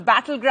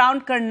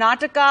Battleground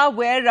Karnataka,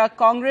 where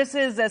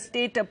Congress's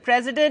state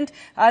president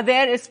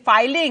there is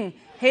filing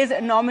his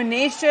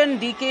nomination.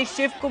 DK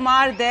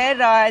Shivakumar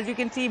there, as you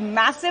can see,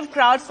 massive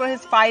crowds for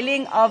his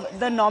filing of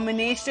the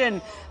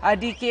nomination.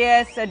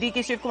 DK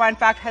Shivakumar, in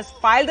fact, has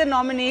filed the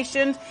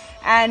nomination,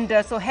 and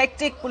so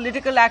hectic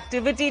political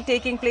activity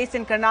taking place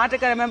in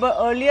Karnataka. Remember,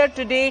 earlier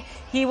today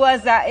he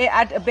was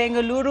at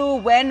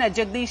Bengaluru when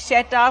Jagdish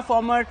Shettar,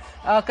 former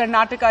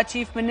Karnataka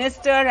Chief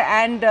Minister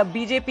and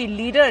BJP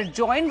leader,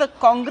 joined the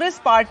Congress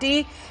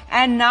party,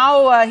 and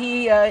now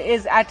he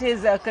is at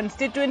his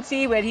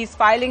constituency where he's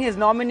filing his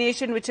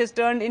nomination, which has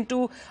turned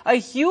into a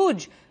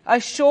huge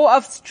show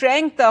of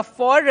strength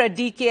for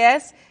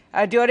DKS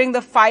during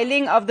the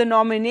filing of the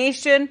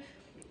nomination.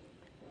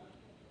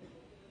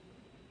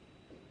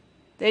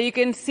 There you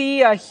can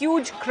see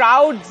huge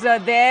crowds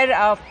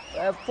there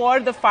for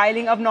the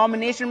filing of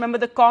nomination. Remember,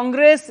 the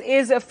Congress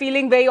is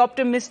feeling very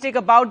optimistic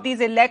about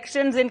these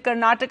elections in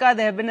Karnataka.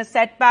 There have been a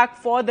setback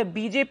for the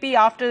BJP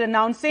after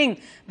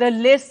announcing the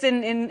list.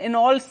 In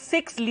all,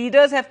 6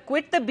 leaders have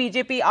quit the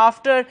BJP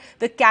after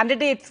the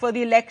candidates for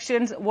the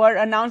elections were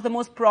announced. The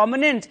most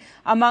prominent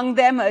among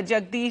them,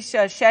 Jagdish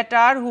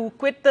Shettar, who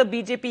quit the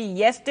BJP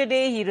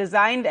yesterday. He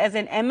resigned as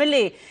an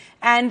MLA.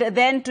 And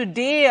then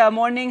today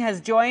morning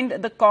has joined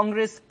the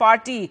Congress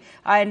party.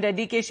 And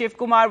DK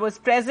Shivakumar was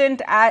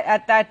present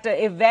at that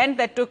event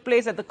that took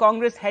place at the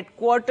Congress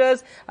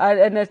headquarters.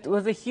 And it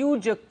was a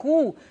huge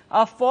coup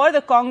for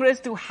the Congress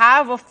to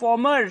have a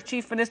former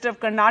Chief Minister of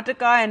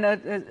Karnataka and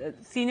a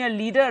senior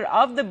leader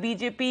of the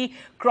BJP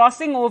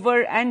crossing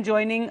over and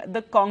joining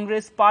the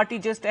Congress party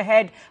just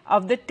ahead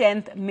of the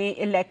 10th May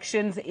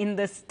elections in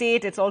the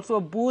state. It's also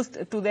a boost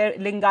to their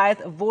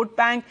Lingayat vote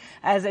bank,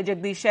 as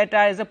Jagdish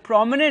Shettar is a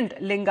prominent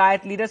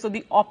Lingayat leader. So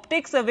the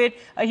optics of it,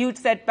 a huge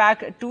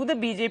setback to the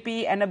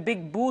BJP and a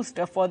big boost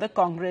for the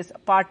Congress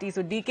party.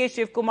 So DK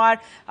Shivakumar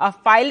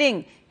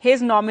filing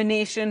his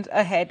nominations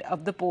ahead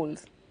of the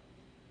polls.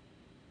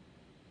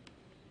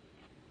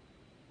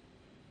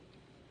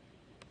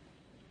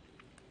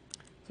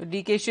 So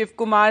DK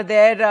Shivakumar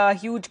there,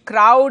 huge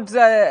crowds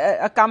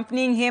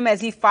accompanying him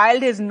as he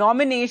filed his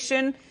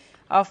nomination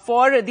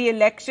for the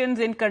elections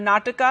in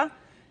Karnataka.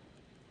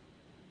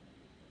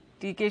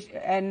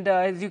 And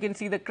as you can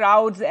see, the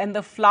crowds and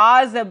the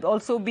flowers are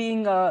also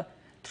being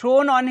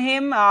thrown on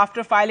him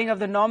after filing of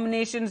the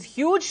nominations.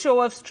 Huge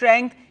show of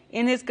strength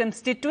in his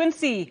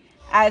constituency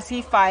as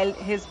he filed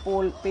his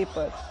poll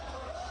papers.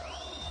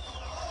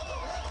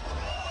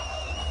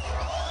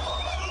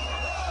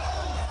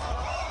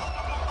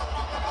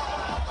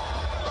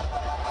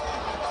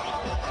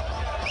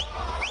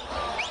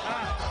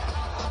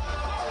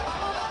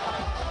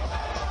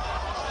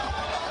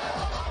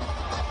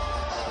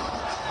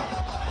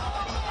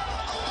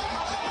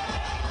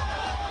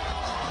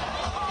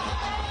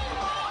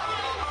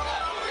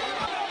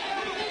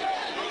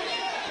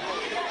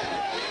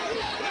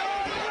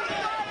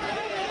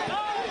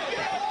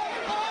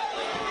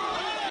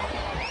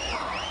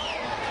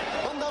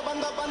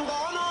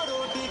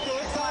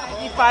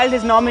 He filed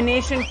his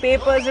nomination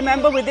papers.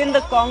 Remember, within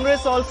the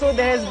Congress also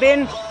there has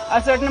been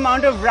a certain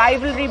amount of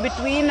rivalry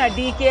between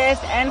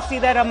DKS and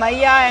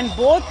Siddaramaiah, and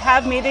both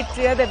have made it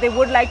clear that they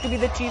would like to be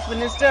the Chief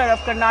Minister of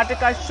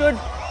Karnataka should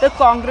the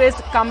Congress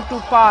come to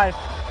power.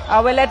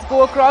 Well, let's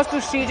go across to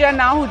Shrija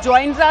now, who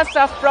joins us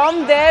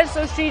from there.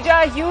 So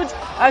Shrija, a huge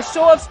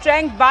show of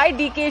strength by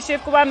DK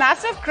Shivakumar,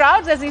 massive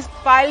crowds as he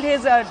filed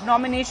his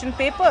nomination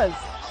papers.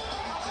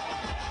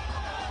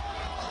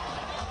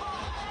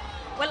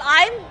 Well,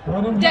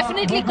 I'm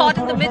definitely caught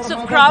in the midst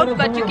of crowd,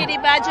 but you can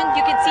imagine,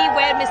 you can see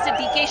where Mr.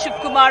 DK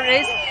Shivakumar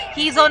is.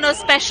 He's on a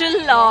special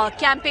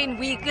campaign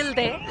vehicle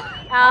there.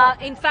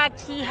 In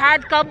fact, he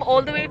had come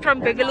all the way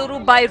from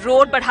Bengaluru by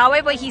road, but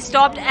however, he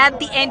stopped at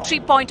the entry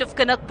point of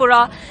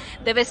Kanakpura.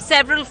 There were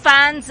several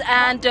fans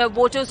and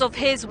voters of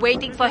his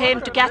waiting for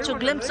him to catch a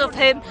glimpse of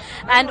him.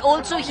 And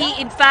also he,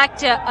 in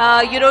fact, he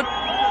rode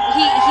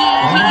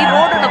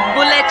on a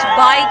bullet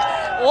bike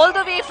all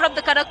the way from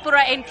the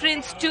Kanakpura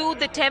entrance to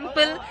the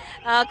temple,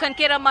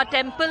 Kankerama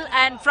temple,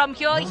 and from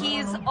here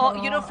he's,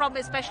 from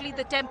especially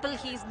the temple,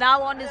 he's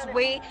now on his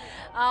way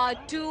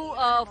to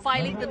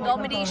filing the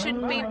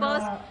nomination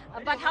papers.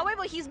 But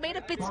however, he's made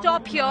a pit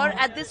stop here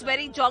at this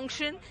very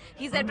junction.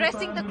 He's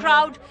addressing the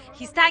crowd.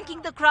 He's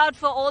thanking the crowd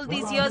for all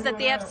these years that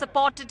they have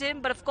supported him.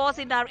 But of course,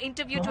 in our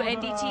interview to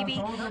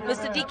NDTV,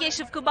 Mr. DK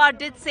Shivakumar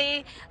did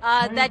say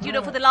that,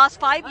 for the last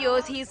 5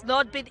 years, he's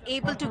not been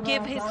able to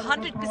give his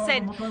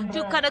 100%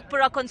 to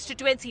Kanakpura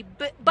constituency.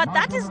 But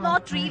that is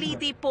not really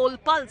the poll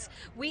pulse.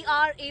 We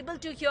are able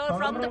to hear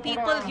from the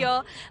people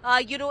here,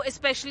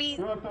 especially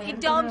in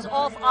terms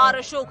of R.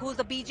 Ashok, who's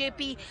the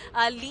BJP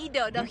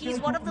leader. Now,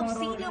 he's one of the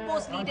senior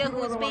most leader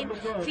who's been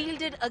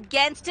fielded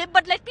against him.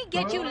 But let me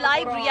get you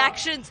live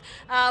reactions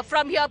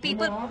from here,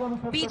 people.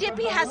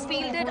 BJP has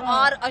fielded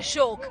R.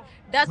 Ashok.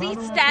 Does he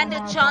stand a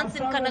chance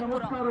in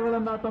Kanakpura?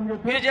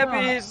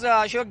 BJP is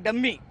Ashok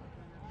dummy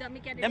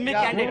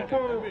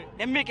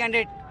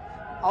candidate.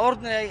 और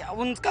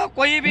उनका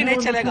कोई भी नहीं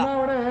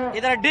चलेगा.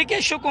 इधर DK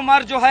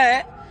Shivkumar जो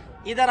है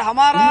इधर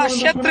हमारा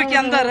क्षेत्र के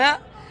अंदर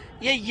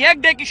ये एक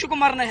डे की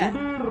शिवकुमार नहीं है,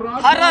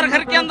 हर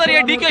घर के अंदर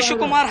ये डीके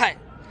शिवकुमार है।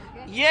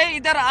 ये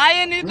इधर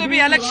आए नहीं तो भी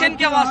इलेक्शन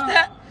के वास्ते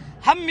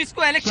हम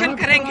इसको इलेक्शन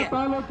करेंगे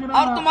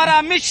और तुम्हारा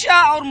अमित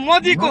शाह और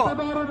मोदी को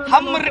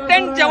हम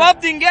रिटर्न जवाब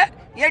देंगे।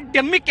 ये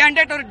डम्मी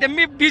कैंडिडेट और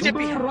डम्मी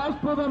बीजेपी है।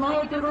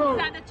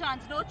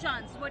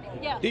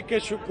 DK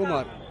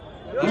Shivkumar,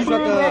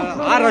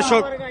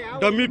 Ashok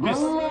dummy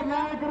piece.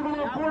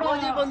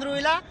 Modi ಬಂದ್ರು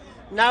ಇಲ್ಲ,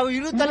 ನಾವು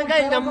ಇರು ತನಕ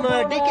ನಮ್ಮ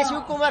ಡಿ.ಕೆ.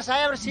 ಶಿವಕುಮಾರ್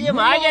ಸಾಹೇಬ್ರು ಸಿಎಂ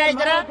ಹಾಗೆ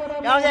ಆಯ್ತಾರ,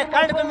 ಯಾವುದೇ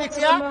ಕಾರಣಕ್ಕೂ ಮಿಕ್ಸ್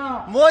ಇಲ್ಲ.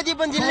 ಮೋದಿ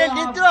ಬಂದು ಇಲ್ಲೇ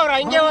ನಿಂತರು ಅವ್ರು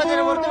ಹಂಗೆ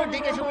ಹೋದ್ರೆ ಹೊರತು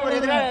ಡಿ.ಕೆ. ಶಿವಕುಮಾರ್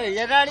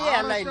ಎದುರಾಳಿ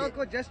ಅಲ್ಲ.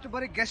 ಇಲ್ಲಿ ಜಸ್ಟ್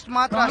ಬರೀ ಗೆಸ್ಟ್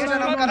ಮಾತ್ರ ಅಷ್ಟೇ.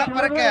 ನಮ್ಮ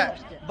ಕನಕಪುರಕ್ಕೆ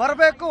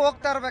ಬರಬೇಕು,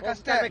 ಹೋಗ್ತಾ ಇರ್ಬೇಕು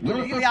ಅಷ್ಟೇ.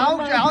 ಇಲ್ಲಿ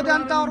ಯಾವುದೇ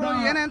ಅಂತ ಅವರು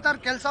ಏನೇ ಅಂತ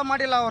ಕೆಲಸ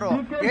ಮಾಡಿಲ್ಲ. ಅವರು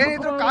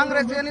ಏನಿದ್ರು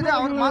ಕಾಂಗ್ರೆಸ್ ಏನಿದೆ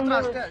ಅವ್ರು ಮಾತ್ರ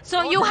ಅಷ್ಟೇ. So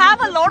you have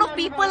a lot of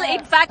people,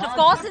 in fact, of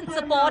course, in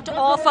support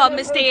of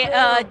Mr.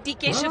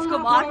 D.K.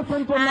 Shivakumar,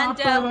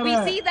 and we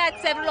see that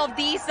several of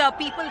these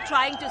people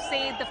trying to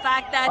say the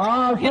fact that,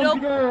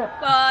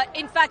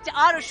 in fact,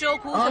 Ashok,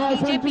 who's a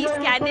BJP's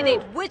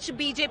candidate, which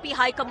BJP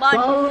High Command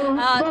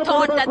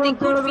thought that they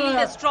could field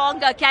a strong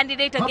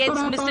candidate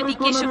against Mr.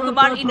 D.K.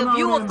 Shivakumar in a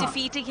view of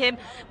defeating him.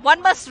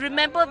 One must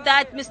remember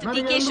that Mr.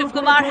 D.K.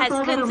 Shivakumar has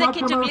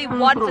consecutively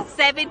won for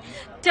 7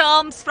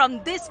 terms from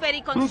this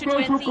very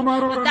constituency.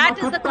 But that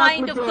is the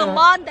kind of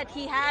command that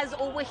he has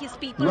over his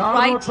people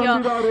right here.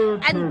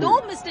 And though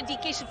Mr.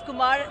 D.K.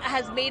 Shivakumar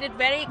has made it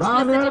very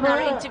explicit in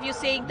our interview,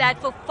 saying that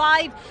for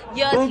 5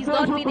 years he's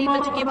not been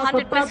able to give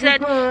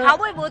 100%.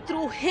 However,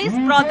 through his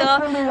brother,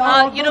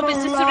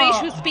 Mr. Suresh,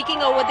 who's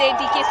speaking over there,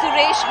 D.K.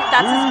 Suresh,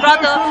 that's his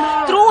brother,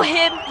 through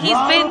him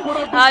he's been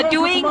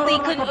doing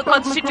the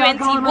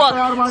constituency work.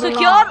 So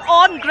here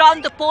on ground,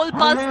 the poll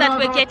pulse that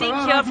we're getting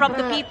here from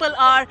the people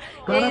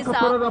is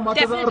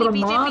definitely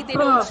BJP, they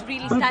don't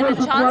really stand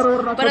a chance.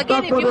 But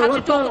again, if you have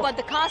to talk about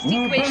the caste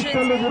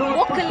equations,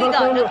 Vokkaliga,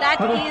 now that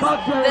is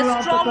the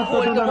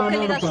stronghold, the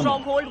Vokkaliga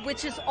stronghold,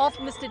 which is of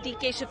Mr.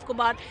 D.K.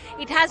 Shivakumar.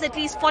 It has at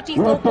least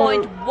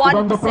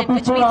 44.1%,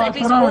 which means at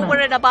least over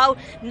and above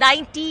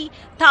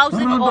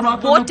 90,000 of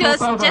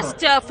voters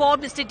just for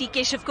Mr.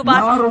 D.K.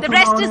 Shivakumar. The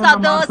rest is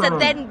others, and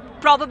then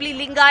probably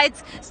Lingaites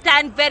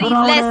stand very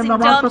less in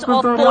terms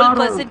of poll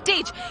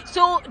percentage.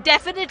 So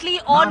definitely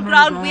on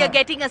ground we are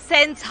getting a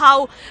sense how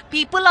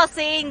people are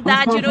saying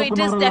that it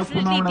is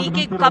definitely DK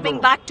coming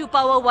back to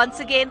power once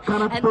again,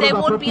 and there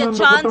won't be a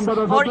chance,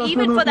 or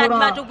even for that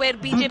matter where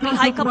BJP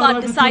High Command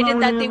decided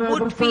that they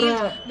would field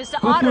Mr.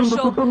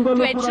 Ashok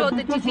to ensure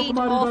the defeat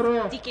of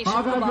DK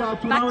Shivakumar.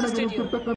 Back to studio.